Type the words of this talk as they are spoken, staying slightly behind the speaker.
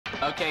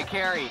Okay,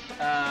 Carrie,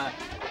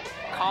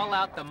 call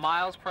out the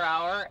miles per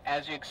hour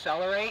as you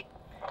accelerate,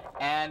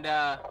 and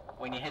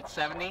when you hit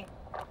 70,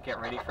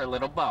 get ready for a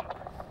little bump.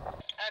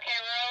 Okay,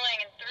 rolling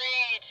in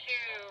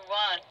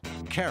 3, 2,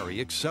 1. Carrie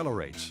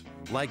accelerates.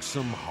 Like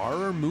some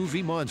horror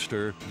movie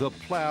monster, the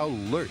plow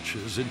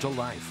lurches into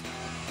life.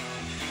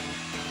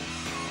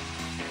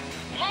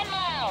 10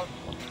 miles.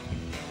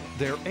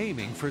 They're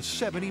aiming for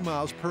 70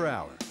 miles per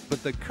hour,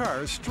 but the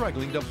car's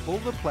struggling to pull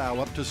the plow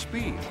up to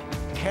speed.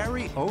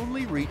 Carrie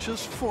only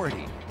reaches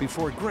 40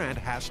 before Grant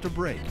has to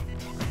brake.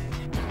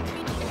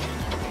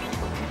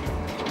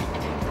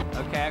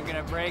 Okay, I'm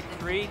gonna brake.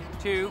 3,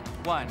 2,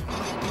 1.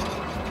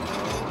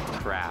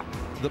 Crap.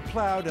 The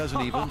plow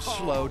doesn't even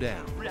slow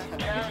down.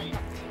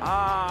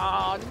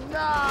 Oh,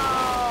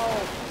 no!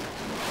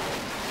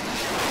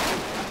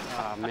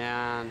 Oh,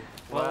 man.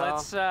 Well,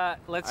 let's I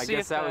see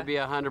guess if that would be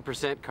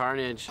 100%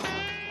 carnage.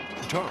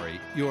 Tori,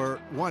 you're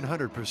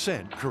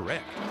 100%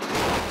 correct.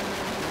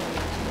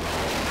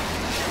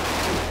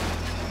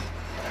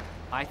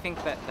 I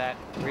think that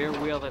rear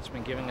wheel that's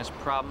been giving us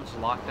problems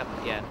locked up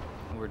again,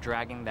 and we're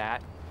dragging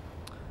that.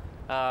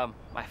 I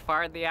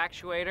fired the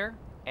actuator,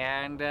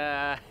 and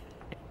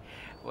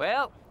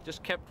well,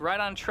 just kept right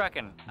on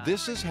trucking.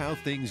 This is how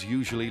things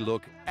usually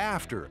look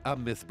after a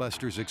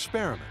MythBusters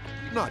experiment,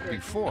 not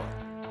before.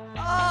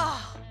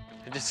 Oh!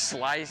 I just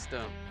sliced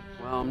him.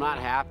 Well, I'm not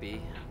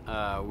happy.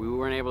 We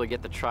weren't able to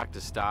get the truck to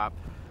stop.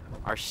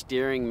 Our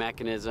steering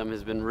mechanism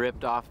has been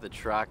ripped off the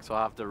truck, so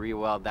I'll have to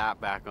re-weld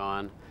that back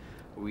on.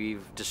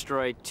 We've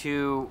destroyed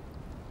 2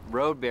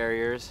 road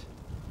barriers,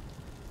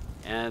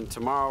 and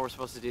tomorrow we're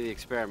supposed to do the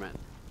experiment.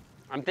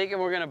 I'm thinking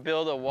we're gonna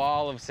build a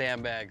wall of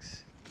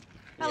sandbags.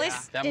 At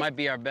least that might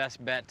be our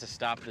best bet to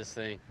stop this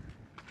thing.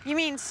 You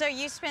mean, so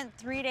you spent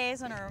 3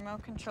 days on a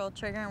remote control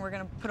trigger and we're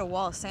gonna put a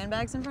wall of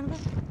sandbags in front of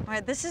it? All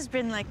right, this has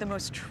been like the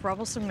most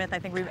troublesome myth I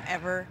think we've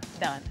ever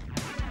done.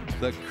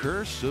 The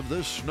curse of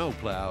the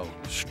snowplow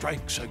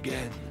strikes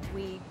again.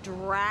 We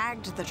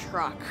dragged the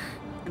truck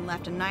and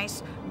left a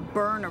nice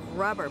burn of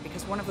rubber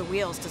because one of the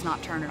wheels does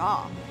not turn at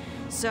all.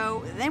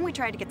 So then we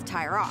tried to get the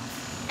tire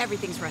off.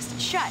 Everything's rusted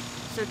shut.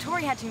 So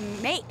Tori had to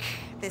make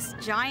this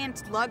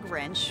giant lug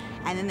wrench,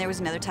 and then there was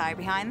another tire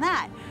behind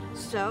that.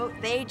 So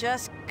they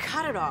just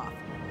cut it off.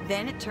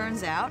 Then it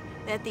turns out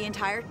that the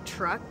entire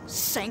truck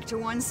sank to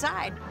one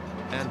side.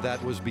 And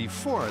that was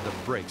before the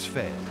brakes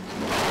failed.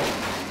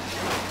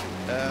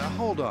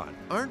 Hold on.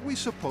 Aren't we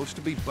supposed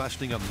to be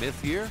busting a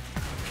myth here?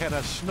 Can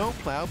a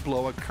snowplow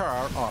blow a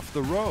car off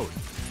the road?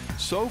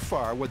 So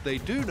far, what they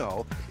do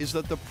know is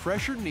that the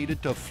pressure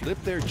needed to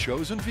flip their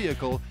chosen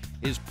vehicle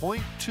is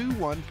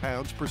 0.21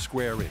 pounds per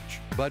square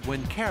inch. But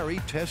when Carrie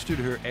tested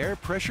her air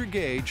pressure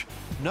gauge,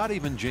 not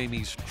even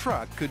Jamie's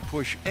truck could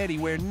push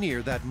anywhere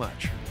near that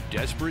much.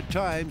 Desperate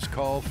times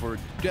call for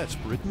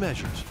desperate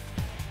measures.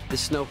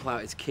 This snowplow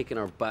is kicking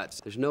our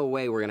butts. There's no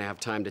way we're gonna have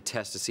time to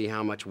test to see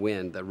how much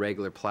wind the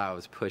regular plow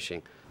is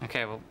pushing.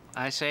 Okay, well,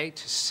 I say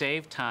to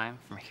save time,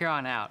 from here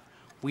on out,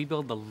 we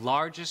build the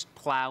largest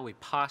plow we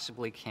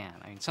possibly can.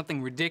 I mean,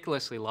 something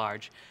ridiculously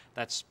large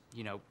that's,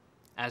 you know,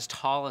 as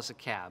tall as a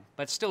cab,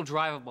 but still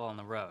drivable on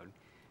the road.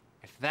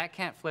 If that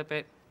can't flip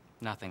it,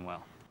 nothing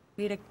will.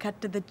 Way to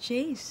cut to the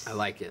chase. I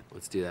like it.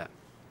 Let's do that.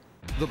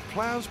 The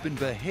plow's been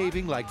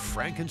behaving like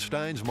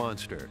Frankenstein's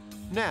monster.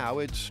 Now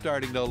it's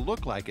starting to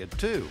look like it,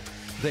 too.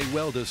 They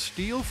weld a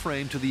steel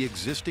frame to the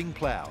existing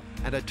plow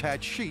and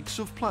attach sheets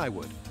of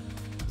plywood.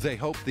 They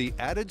hope the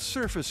added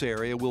surface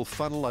area will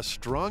funnel a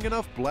strong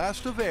enough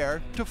blast of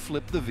air to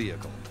flip the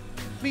vehicle.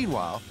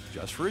 Meanwhile,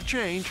 just for a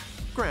change,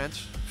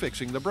 Grant's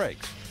fixing the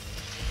brakes.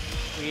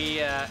 We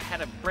had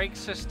a brake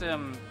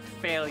system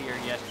failure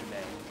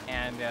yesterday,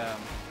 and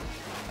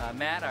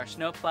Matt, our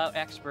snowplow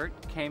expert,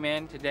 came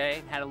in today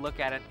and had a look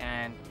at it,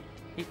 and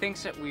he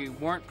thinks that we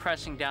weren't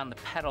pressing down the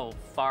pedal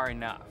far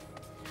enough.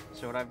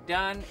 So what I've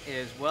done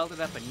is welded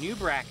up a new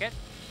bracket,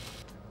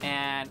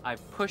 and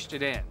I've pushed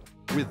it in.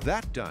 With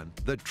that done,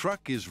 the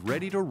truck is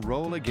ready to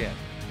roll again.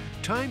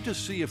 Time to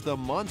see if the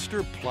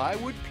monster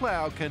plywood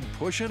plow can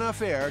push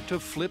enough air to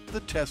flip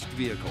the test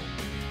vehicle.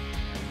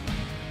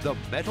 The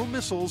metal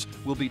missiles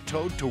will be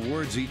towed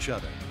towards each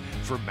other.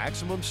 For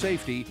maximum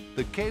safety,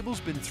 the cable's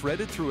been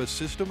threaded through a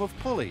system of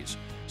pulleys,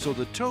 so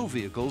the tow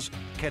vehicles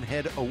can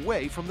head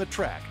away from the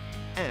track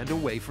and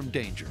away from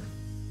danger.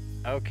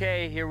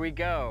 Okay, here we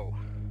go.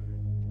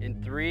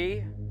 In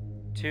 3,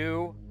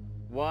 2,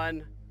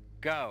 1,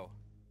 go.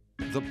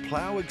 The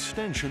plow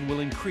extension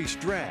will increase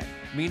drag,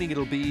 meaning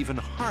it'll be even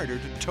harder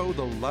to tow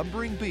the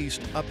lumbering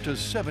beast up to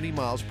 70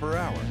 miles per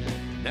hour.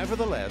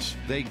 Nevertheless,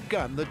 they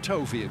gun the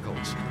tow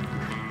vehicles.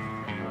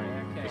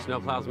 The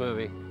snowplow's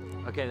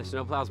moving. Okay, the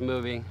snowplow's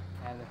moving.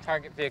 And the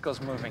target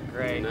vehicle's moving.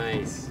 Great.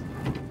 Nice.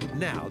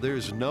 Now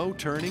there's no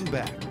turning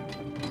back.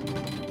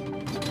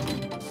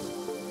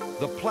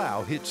 The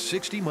plow hits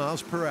 60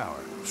 miles per hour,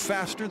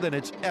 faster than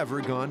it's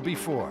ever gone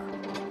before.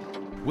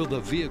 Will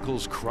the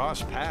vehicles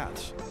cross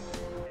paths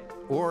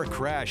or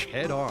crash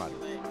head-on?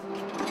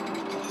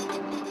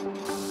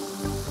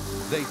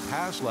 They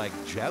pass like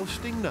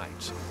jousting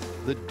knights.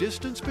 the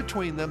distance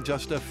between them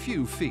just a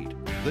few feet.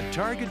 The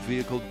target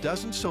vehicle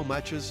doesn't so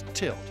much as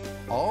tilt.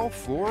 All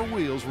 4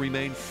 wheels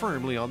remain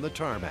firmly on the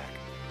tarmac.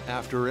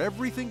 After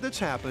everything that's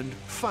happened,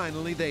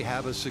 finally they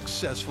have a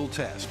successful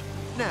test.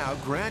 Now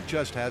Grant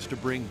just has to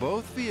bring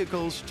both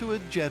vehicles to a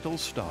gentle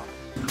stop.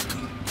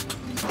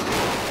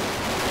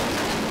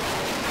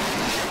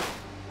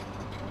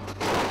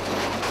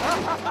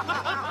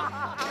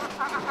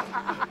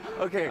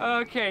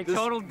 Okay,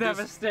 total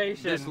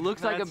devastation. This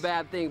looks like a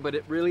bad thing, but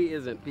it really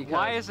isn't. Because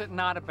why is it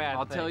not a bad thing?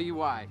 I'll tell you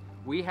why.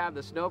 We have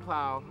the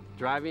snowplow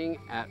driving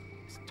at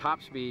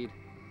top speed,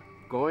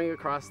 going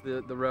across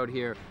the road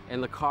here,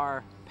 and the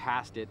car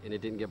passed it and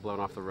it didn't get blown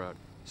off the road.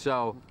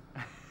 So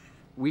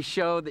we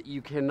show that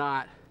you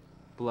cannot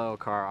blow a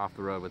car off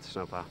the road with a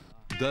snowplow.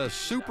 The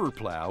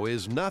superplow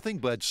is nothing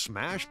but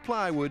smashed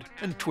plywood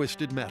and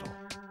twisted metal.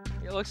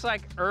 It looks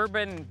like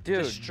urban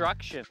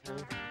destruction.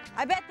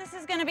 I bet this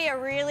is gonna be a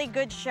really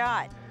good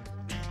shot.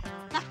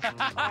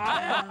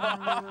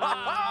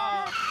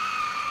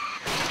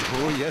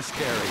 Oh yes,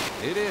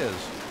 Gary, it is.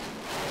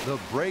 The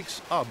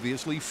brakes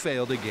obviously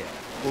failed again.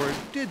 Or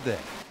did they?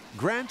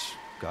 Grant's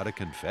got a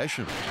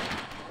confession.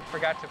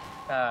 Forgot to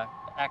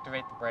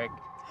activate the brake.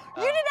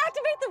 You didn't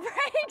activate the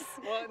brakes!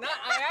 Well,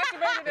 I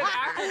activated it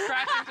after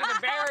crashing into the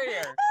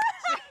barrier.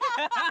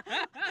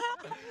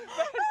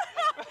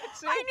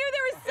 See, I knew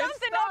there was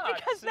something up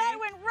because that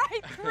went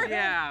right through.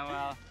 Yeah,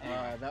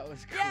 well, That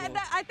was cool.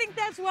 Yeah, I think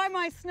that's why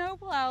my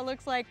snowplow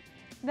looks like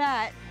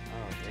that.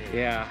 Oh, damn.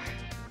 yeah.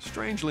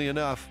 Strangely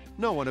enough,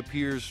 no one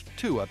appears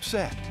too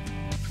upset.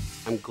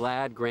 I'm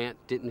glad Grant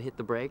didn't hit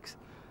the brakes,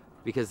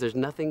 because there's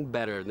nothing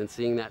better than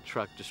seeing that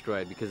truck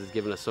destroyed because it's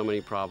given us so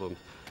many problems.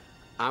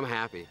 I'm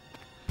happy.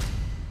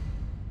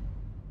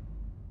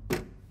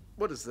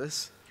 What is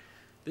this?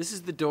 This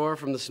is the door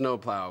from the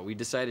snowplow. We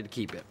decided to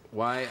keep it.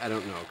 Why? I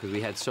don't know, because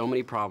we had so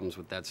many problems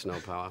with that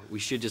snowplow. We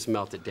should just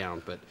melt it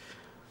down, but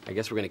I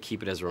guess we're gonna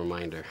keep it as a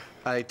reminder.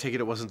 I take it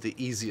it wasn't the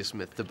easiest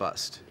myth to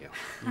bust. Yeah.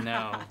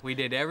 No, we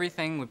did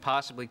everything we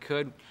possibly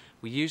could.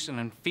 We used an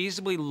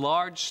unfeasibly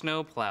large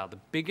snowplow, the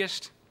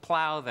biggest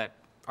plow that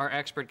our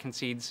expert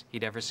concedes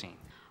he'd ever seen.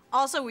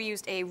 Also, we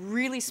used a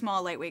really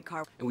small lightweight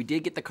car. And we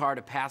did get the car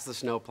to pass the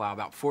snowplow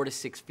about 4 to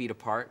 6 feet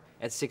apart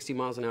at 60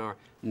 miles an hour.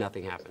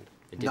 Nothing happened.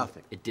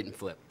 Nothing. It didn't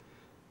flip.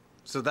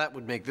 So that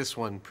would make this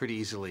one pretty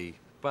easily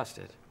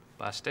Busted.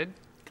 Busted?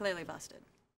 Clearly busted.